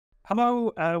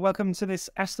Hello, welcome to this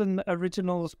Aston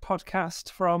Originals podcast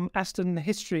from Aston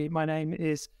History. My name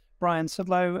is Brian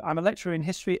Sudlow. I'm a lecturer in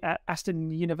history at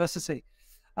Aston University.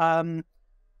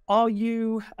 Are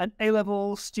you an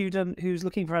A-level student who's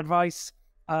looking for advice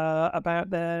about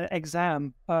their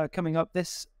exam coming up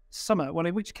this summer? Well,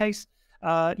 in which case,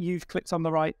 you've clicked on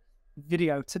the right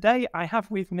video. Today, I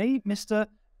have with me Mr.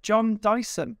 John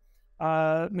Dyson.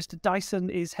 Mr. Dyson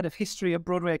is head of history at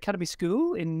Broadway Academy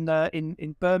School in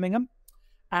Birmingham,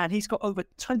 and he's got over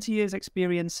 20 years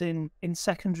experience in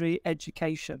secondary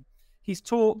education. He's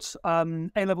taught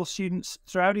A-level students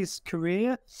throughout his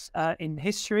career in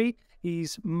history.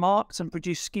 He's marked and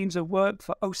produced schemes of work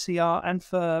for OCR and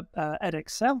for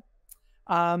edXL.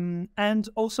 And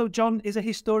also John is a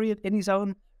historian in his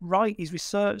own right. He's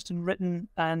researched and written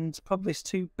and published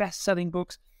 2 best-selling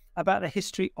books about the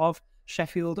history of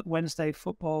Sheffield Wednesday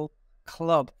Football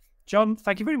Club. John,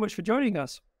 thank you very much for joining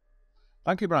us.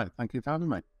 Thank you, Brian. Thank you for having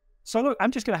me. So look,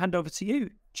 I'm just going to hand over to you.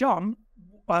 John,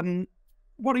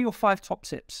 what are your 5 top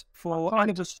tips for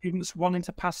any of the students wanting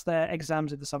to pass their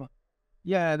exams in the summer?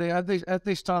 Yeah, at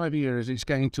this time of year, as it's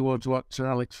getting towards what Sir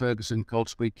Alex Ferguson called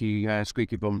squeaky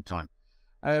bum time.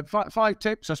 5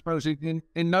 tips, I suppose, in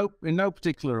no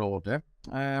particular order.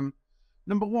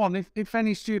 Number 1, if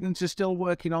any students are still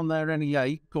working on their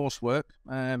NEA coursework,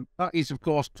 that is, of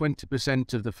course,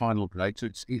 20% of the final grade, so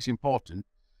it's important,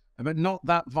 but not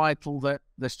that vital that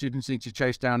the students need to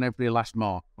chase down every last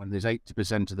mark when there's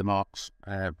 80% of the marks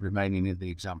remaining in the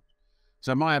exam.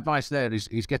 So my advice there is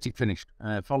get it finished.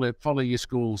 Follow your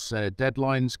school's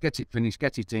deadlines, get it finished,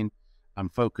 get it in,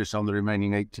 and focus on the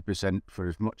remaining 80% for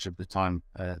as much of the time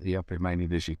that you have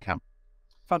remaining as you can.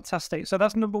 Fantastic. So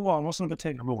that's number 1. What's number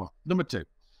 2? Number 2.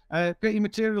 Get your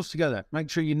materials together. Make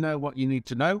sure you know what you need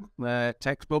to know.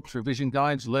 Textbooks, revision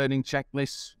guides, learning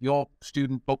checklists, your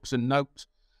student books and notes.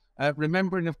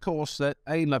 Remembering, of course, that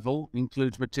A-level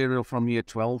includes material from Year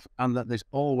 12 and that there's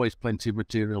always plenty of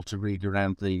material to read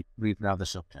around the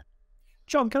subject.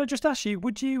 John, can I just ask you,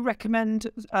 would you recommend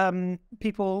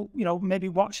people, maybe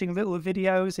watching little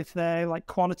videos if they're like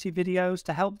quality videos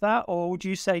to help that? Or would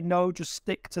you say, no, just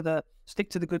stick to the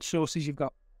good sources you've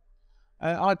got?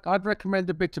 I'd recommend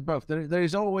a bit of both. There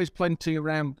is always plenty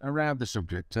around the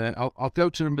subject. I'll go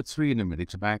to number 3 in a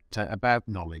minute about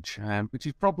knowledge, which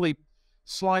is probably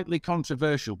slightly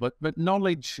controversial, but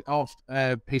knowledge of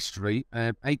history,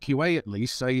 AQA at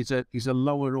least, say is a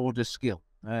lower order skill.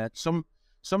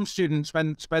 Some students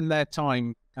spend their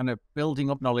time kind of building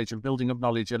up knowledge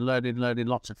and learning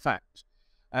lots of facts,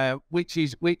 which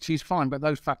is fine, but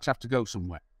those facts have to go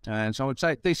somewhere. And so I would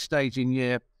say at this stage in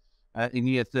year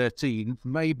 13,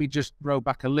 maybe just row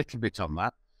back a little bit on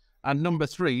that. And number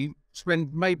 3,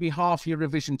 spend maybe half your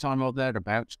revision time or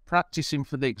thereabouts practicing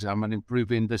for the exam and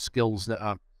improving the skills that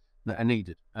are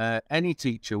needed. Any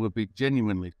teacher would be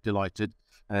genuinely delighted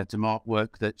to mark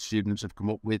work that students have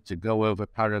come up with, to go over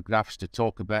paragraphs, to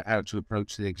talk about how to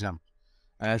approach the exam.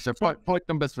 So point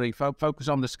number 3, focus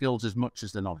on the skills as much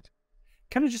as the knowledge.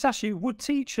 Can I just ask you, would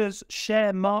teachers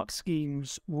share mark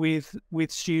schemes with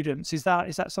students? Is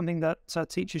that something that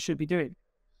teachers should be doing?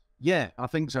 Yeah, I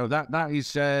think so. That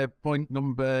is point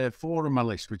number 4 on my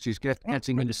list, which is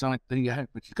getting inside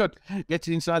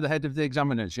getting inside the head of the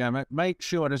examiners. Yeah, make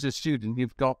sure as a student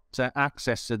you've got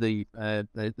access to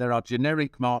there are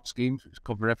generic mark schemes which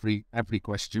cover every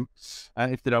question.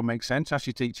 If they don't make sense, ask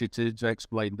your teacher to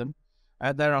explain them.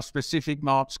 There are specific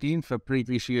mark schemes for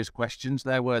previous year's questions.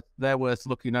 They're worth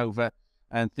looking over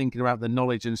and thinking about the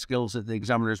knowledge and skills that the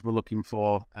examiners were looking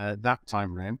for that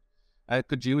time round.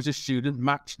 Could you, as a student,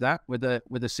 match that with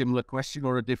a similar question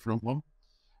or a different one?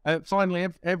 Finally,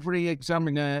 every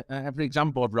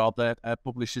exam board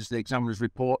publishes the examiner's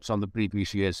reports on the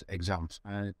previous year's exams.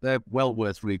 They're well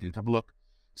worth reading. Have a look,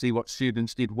 see what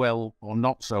students did well or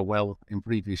not so well in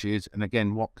previous years, and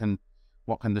again, what can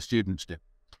the students do?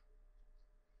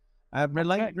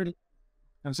 Related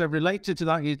to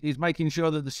that is making sure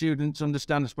that the students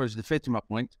understand, I suppose, the fit to my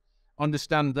point,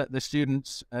 understand that the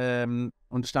students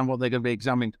understand what they're going to be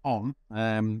examined on.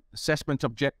 Assessment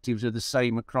objectives are the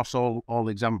same across all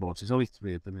exam boards. There's only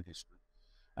 3 of them in history.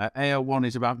 AO1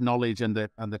 is about knowledge and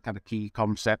the kind of key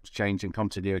concepts, change and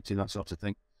continuity, that sort of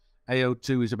thing.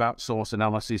 AO2 is about source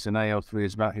analysis, and AO3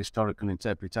 is about historical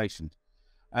interpretation.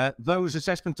 Those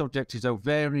assessment objectives, though,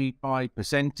 vary by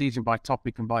percentage and by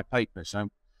topic and by paper. So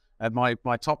my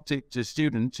top tip to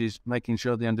students is making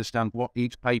sure they understand what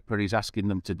each paper is asking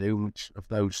them to do, which of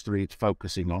those 3 it's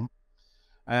focusing on.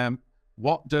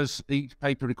 What does each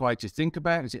paper require to think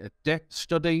about? Is it a depth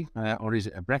study or is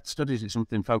it a breadth study? Is it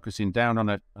something focusing down on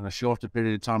a shorter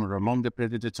period of time or a longer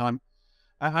period of time?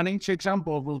 And each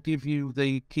example will give you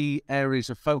the key areas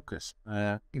of focus.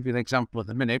 Give you an example at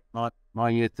the minute. My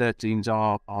year 13s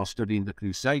are studying the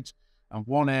Crusades, and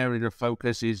one area of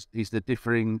focus is the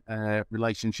differing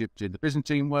relationship to the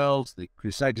Byzantine world, the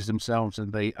Crusaders themselves,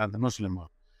 and the Muslim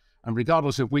world. And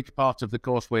regardless of which part of the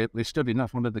course we're studying,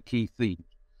 that's one of the key themes.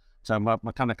 So my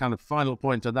kind of final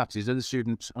point on that is that the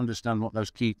students understand what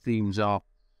those key themes are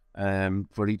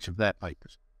for each of their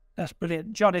papers. That's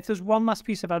brilliant. John, if there's one last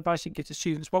piece of advice you can give to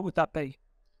students, what would that be?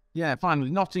 Yeah, finally,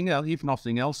 if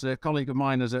nothing else, a colleague of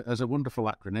mine has a wonderful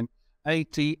acronym,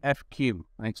 ATFQ.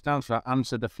 It stands for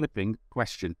Answer the Flipping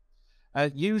Question.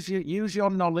 Use your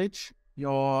knowledge,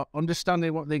 your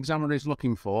understanding what the examiner is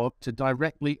looking for to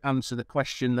directly answer the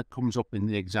question that comes up in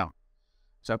the exam.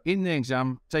 So in the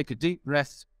exam, take a deep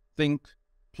breath, think,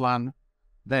 plan,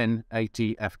 then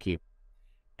ATFQ.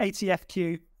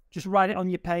 ATFQ. Just write it on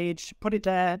your page, put it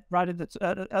there, right at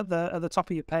the top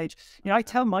of your page. I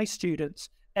tell my students,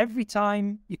 every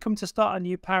time you come to start a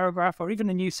new paragraph or even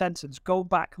a new sentence, go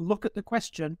back, look at the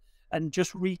question, and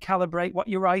just recalibrate what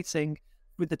you're writing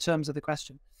with the terms of the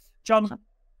question. John,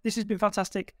 this has been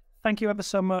fantastic. Thank you ever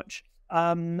so much.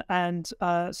 So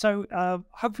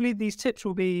hopefully these tips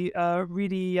will be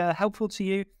really helpful to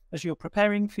you as you're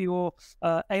preparing for your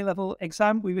A-level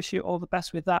exam. We wish you all the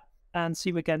best with that, and see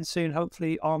you again soon,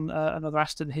 hopefully on another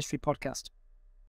Aston History podcast.